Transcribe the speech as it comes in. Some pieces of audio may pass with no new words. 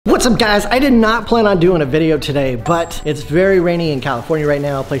What's up guys? I did not plan on doing a video today, but it's very rainy in California right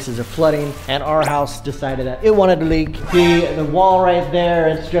now. Places are flooding and our house decided that it wanted to leak. See the wall right there,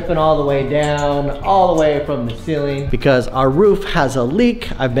 it's dripping all the way down, all the way from the ceiling because our roof has a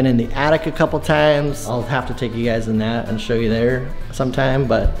leak. I've been in the attic a couple times. I'll have to take you guys in that and show you there sometime,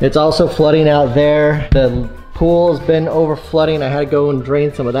 but it's also flooding out there. The pool's been over flooding. I had to go and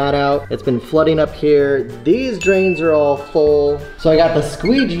drain some of that out. It's been flooding up here. These drains are all full. So I got the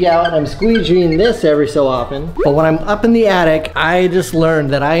squeegee out and I'm squeegeeing this every so often. But when I'm up in the attic, I just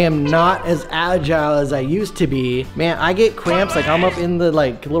learned that I am not as agile as I used to be. Man, I get cramps, like I'm up in the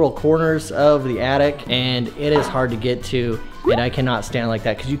little corners of the attic and it is hard to get to. And I cannot stand like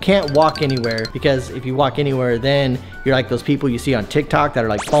that because you can't walk anywhere, because if you walk anywhere then you're like those people you see on TikTok that are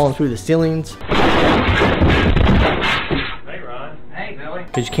like falling through the ceilings.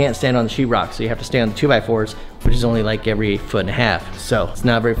 Because you can't stand on the sheetrock, so you have to stay on the 2x4s, which is only like every 1.5 feet. So it's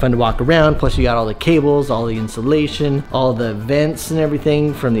not very fun to walk around. Plus you got all the cables, all the insulation, all the vents and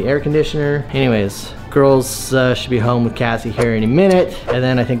everything from the air conditioner. Anyways, girls should be home with Cassie here any minute. And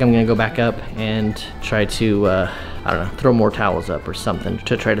then I think I'm gonna go back up and try to, I don't know, throw more towels up or something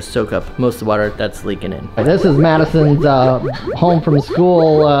to try to soak up most of the water that's leaking in. This is Madison's home from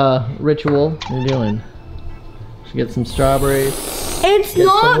school ritual. What are you doing? Should get some strawberries. It's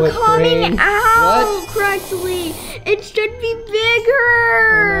not coming out what? correctly. It should be bigger.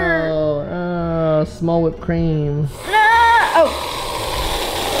 Oh, small whipped cream. Oh.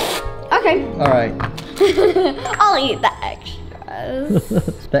 Okay. All right. I'll eat the extras.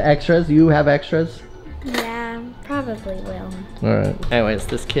 The extras? You have extras? Yeah, probably will. All right. Anyways,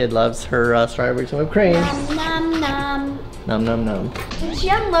 this kid loves her strawberries and whipped cream. Nom nom nom. Nom nom nom. Did she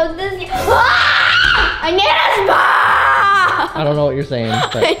unload this? Ah! I need a spoon! I don't know what you're saying.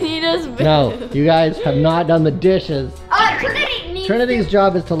 But I need a spoon. no, you guys have not done the dishes. Trinity Trinity's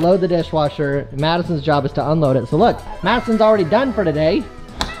job is to load the dishwasher. Madison's job is to unload it. So look, Madison's already done for today.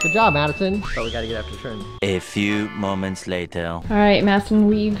 Good job, Madison. So we gotta get after Trin. A few moments later. All right, Madison,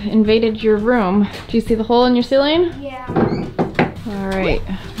 we've invaded your room. Do you see the hole in your ceiling? Yeah. All right,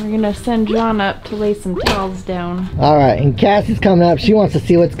 we're gonna send John up to lay some towels down. All right, and Cassie's coming up. She wants to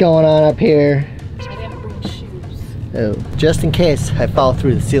see what's going on up here. I didn't bring shoes. Oh, just in case I fall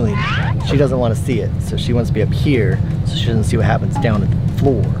through the ceiling. She doesn't want to see it, so she wants to be up here so she doesn't see what happens down at the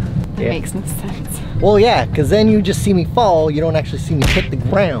floor. That makes no sense. Well, yeah, because then you just see me fall. You don't actually see me hit the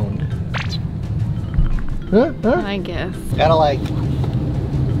ground. Huh? I guess. Gotta like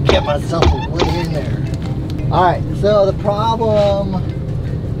get myself a little in there. All right, so the problem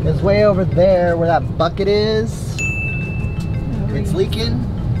is way over there where that bucket is. It's leaking.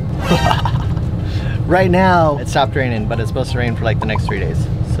 Right now, it stopped raining, but it's supposed to rain for like the next 3 days.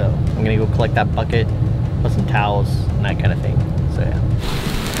 So I'm gonna go collect that bucket, put some towels and that kind of thing. So yeah.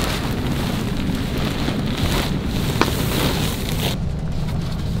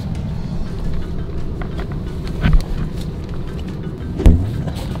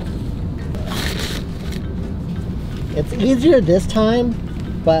 It's easier this time,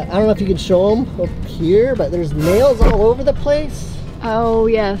 but I don't know if you can show them up here, but there's nails all over the place. Oh,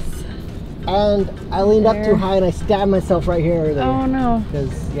 yes. And I leaned up too high and I stabbed myself right here. Or there. Oh, no.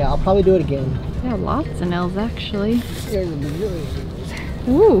 Because, yeah, I'll probably do it again. Yeah, lots of nails, actually. Here's the really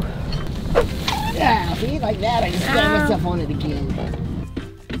Ooh. yeah, see, like that, I just stabbed myself on it again.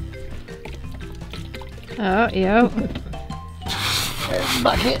 Oh, yep. There's the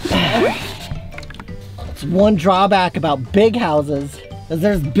bucket. It's one drawback about big houses is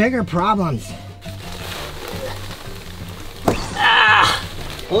there's bigger problems. Ah!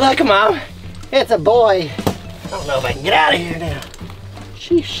 Look, Mom, it's a boy. I don't know if I can get out of here now.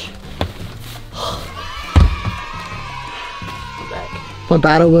 Sheesh. Back. My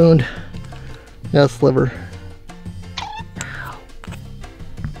battle wound. Got a sliver. Ow.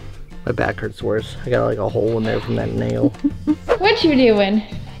 My back hurts worse. I got like a hole in there from that nail. What you doing?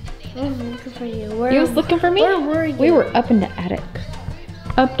 I was looking for you. You was looking for me? Where were you? We were up in the attic.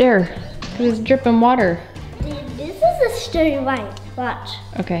 Up there. It was dripping water. This is a story light. Watch.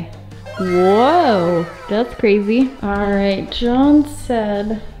 Okay. Whoa, that's crazy. All right, John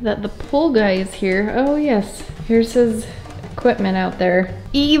said that the pool guy is here. Oh yes, here's his equipment out there.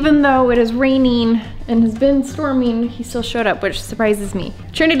 Even though it is raining and has been storming, he still showed up, which surprises me.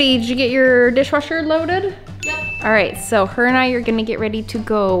 Trinity, did you get your dishwasher loaded? Yep. All right, so her and I are gonna get ready to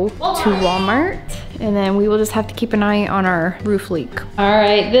go to Walmart, and then we will just have to keep an eye on our roof leak. All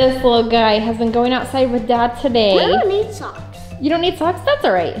right, this little guy has been going outside with Dad today. I don't need socks. You don't need socks? That's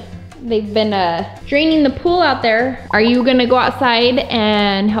all right. They've been draining the pool out there. Are you gonna go outside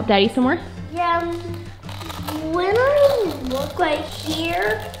and help Daddy some more? Yeah. When I look right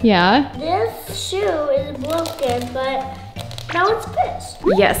here. Yeah. This shoe is broken, but now it's fixed.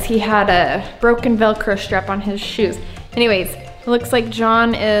 Yes, he had a broken Velcro strap on his shoes. Anyways, it looks like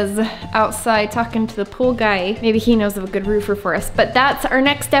John is outside talking to the pool guy. Maybe he knows of a good roofer for us. But that's our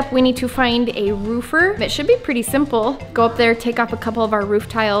next step. We need to find a roofer. It should be pretty simple. Go up there, take off a couple of our roof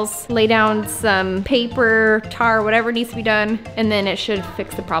tiles, lay down some paper, tar, whatever needs to be done, and then it should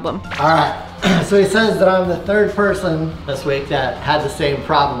fix the problem. All right, so he says that I'm the third person this week that had the same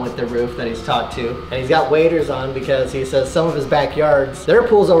problem with the roof that he's talked to. And he's got waders on because he says some of his backyards, their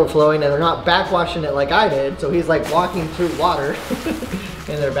pool's overflowing and they're not backwashing it like I did. So he's like walking through water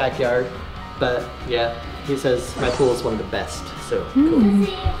in their backyard. But yeah, he says my pool is one of the best, so cool.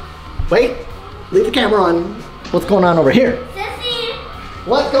 Wait, leave the camera on. What's going on over here? Sissy!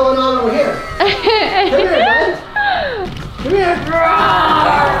 What's going on over here? Come here, bud. Come here.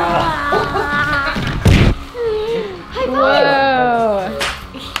 Whoa.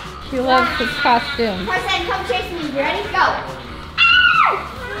 He loves his costume. Carson, come chase me. You ready? Go.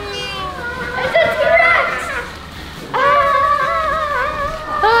 It's a T-Rex!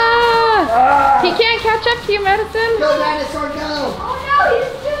 He can't catch up to you, Madison. Go, dinosaur, go. Oh no,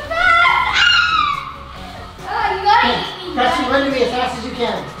 he's too fast! Oh, you gotta eat me. Preston, run to me as fast as you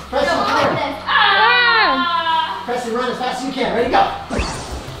can. I Preston, don't like come. this. Preston, run as fast as you can. Ready, go.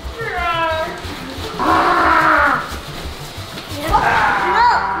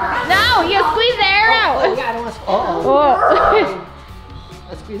 No, you squeeze the air out. Oh, yeah, I don't want to. Uh-oh. Oh.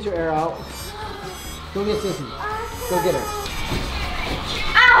 Let's squeeze your air out. Go get Sissy. Go get her.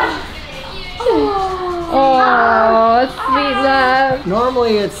 Oh, sweet love.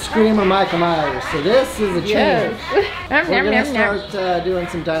 Normally it's Scream or Michael Myers, so this is a change. Yes. We're gonna start doing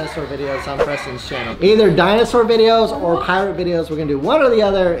some dinosaur videos on Preston's channel. Either dinosaur videos or pirate videos. We're gonna do one or the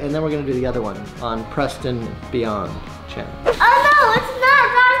other, and then we're gonna do the other one on Preston Beyond channel. Oh no, it's not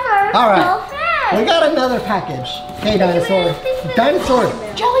dinosaur. All right, we got another package. Hey, dinosaur. Dinosaur.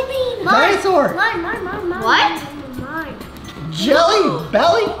 Jelly bean. Dinosaur. Mine. What? Mine. Jelly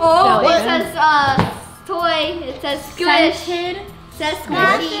belly. Oh, What? it says toy. It says squish. It says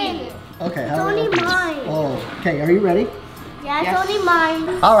squishy. Okay. It's only mine. Oh, okay. Are you ready? Yeah, it's only mine.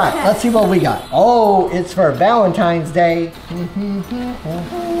 All right. Let's see what we got. Oh, it's for Valentine's Day. I don't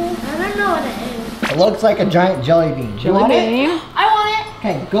know what it is. It looks like a giant jelly bean. You want it? I want it.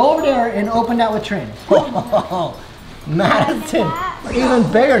 Okay, go over there and open that with Trin. Oh, Madison, even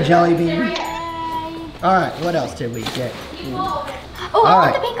bigger jelly bean. All right, what else did we get? Oh, All I want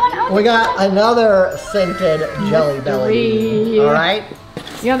right, the pink one. we got another scented jelly belly bean. All right.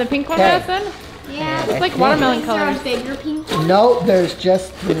 You want the pink one, Okay. Madison? Yeah. It's like watermelon colors. Bigger pink one. No, there's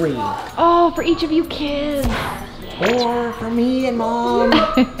just 3. Oh, for each of you kids. 4 for me and Mom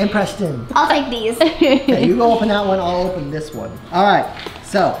and Preston. I'll take these. Okay, you go open that one, I'll open this one. All right,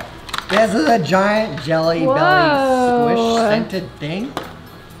 so this is a giant jelly belly Whoa. squish scented thing.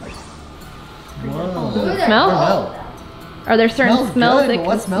 Whoa. Smell? Oh, Are there certain Smells smells good, it but can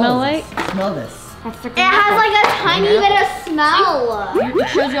what smell like? Smell this. It has like a tiny bit of smell. It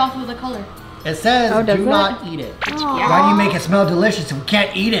shows you off with the color. It says Oh, does do it? not eat it. Why do you make it smell delicious if we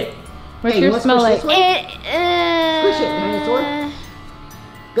can't eat it? What's Hey, you your wanna smell squish like? this one? Squish it, dinosaur.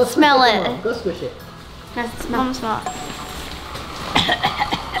 Go squish Smell it. it. Mom. Go squish it. Mom, smell it.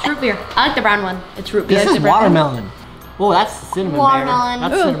 It's root beer. I like the brown one. It's root beer. This It's is the brown one. watermelon. Whoa, that's cinnamon Watermelon. bear.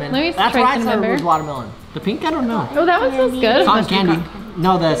 That's Ooh, cinnamon. let me That's try what I cinnamon thought it bear. was watermelon. The pink, I don't know. Oh, that one smells good. It's on candy.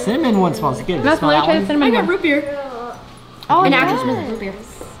 No, the cinnamon one smells good. You That's smell let me that try the one? cinnamon I got one. root beer. Oh, An yeah. actual smell of root beer.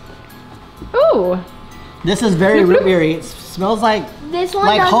 Ooh. This is very root beery. It smells like This one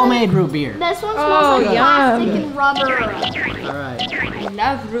like doesn't. homemade root beer. This one Oh, smells like plastic yum. and rubber. All right. I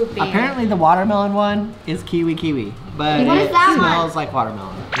love root beer. Apparently the watermelon one is kiwi, but What is it that smells like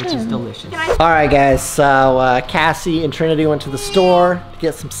watermelon, which is delicious. All right, guys. So Cassie and Trinity went to the store to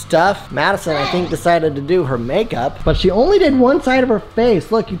get some stuff. Madison, I think, decided to do her makeup, but she only did one side of her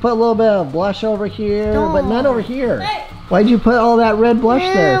face. Look, you put a little bit of blush over here, but none over here. Why'd you put all that red blush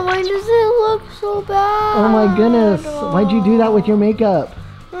there? Why does it look so bad? Oh my goodness! Why'd you do that with your makeup?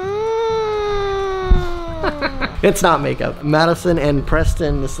 It's not makeup. Madison and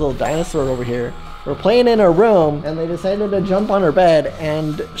Preston, this little dinosaur over here, were playing in her room, and they decided to jump on her bed,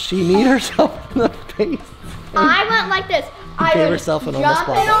 and she kneed herself in the face. I went like this. I Gave was herself an almost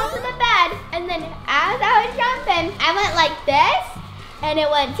jumping blackout. onto the bed, and then as I was jumping, I went like this, and it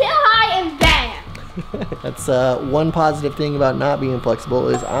went too high, and bam! That's one positive thing about not being flexible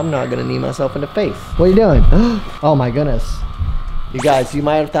is I'm not gonna knee myself in the face. What are you doing? Oh my goodness. You guys, you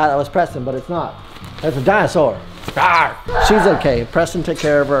might have thought that was Preston, but it's not. That's a dinosaur. She's okay. Preston took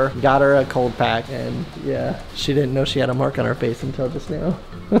care of her, got her a cold pack, and yeah, she didn't know she had a mark on her face until just now.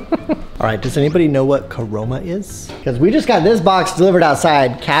 All right, does anybody know what Karoma is? Because we just got this box delivered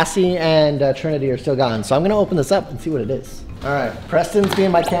outside. Cassie and Trinity are still gone, so I'm gonna open this up and see what it is. All right, Preston's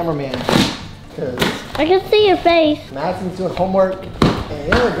being my cameraman. I can see your face. Madison's doing homework,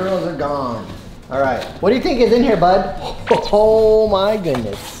 and the other girls are gone. All right, what do you think is in here, bud? Oh my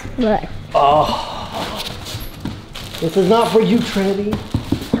goodness. Look. Oh. This is not for you, Trinity.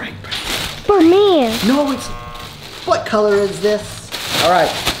 All right, Preston. For me. No, it's, what color is this? All right.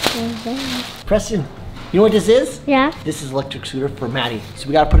 Preston, you know what this is? Yeah. This is electric scooter for Maddie. So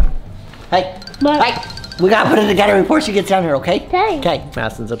we gotta put it, hey, What? hey. We gotta put it together before she gets down here, okay? Okay. Okay,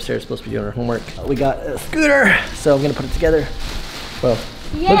 Madison's upstairs, supposed to be doing her homework. We got a scooter, so I'm gonna put it together. Well,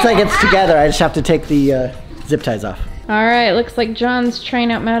 looks like it's together. I just have to take the zip ties off. All right, looks like John's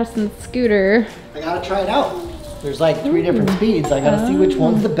trying out Madison's scooter. I gotta try it out. There's like 3 different speeds. I gotta see which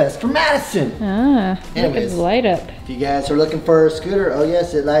one's the best for Madison. Ah, Anyways. look at the light up. If you guys are looking for a scooter, oh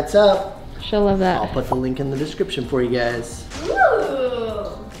yes, it lights up. She'll love I'll that. put the link in the description for you guys. Ooh.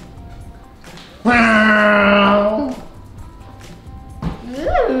 Wow.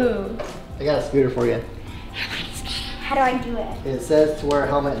 Ooh. I got a scooter for you. How do I do it? It says to wear a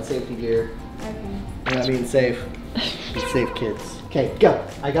helmet and safety gear. Okay. You're not being safe. Be safe, kids. Okay, go.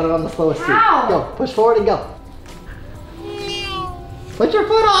 I got it on the slowest speed. Ow. Go, push forward and go. Put your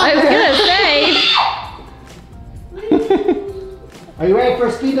foot on I was there. gonna say. Are you ready for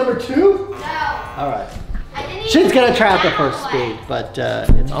speed number 2? No. All right. I didn't She's even gonna try out the that first way. speed, but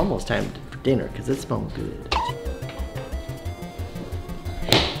it's almost time for dinner because it smells good.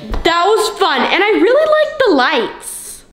 That was fun, and I really liked the lights.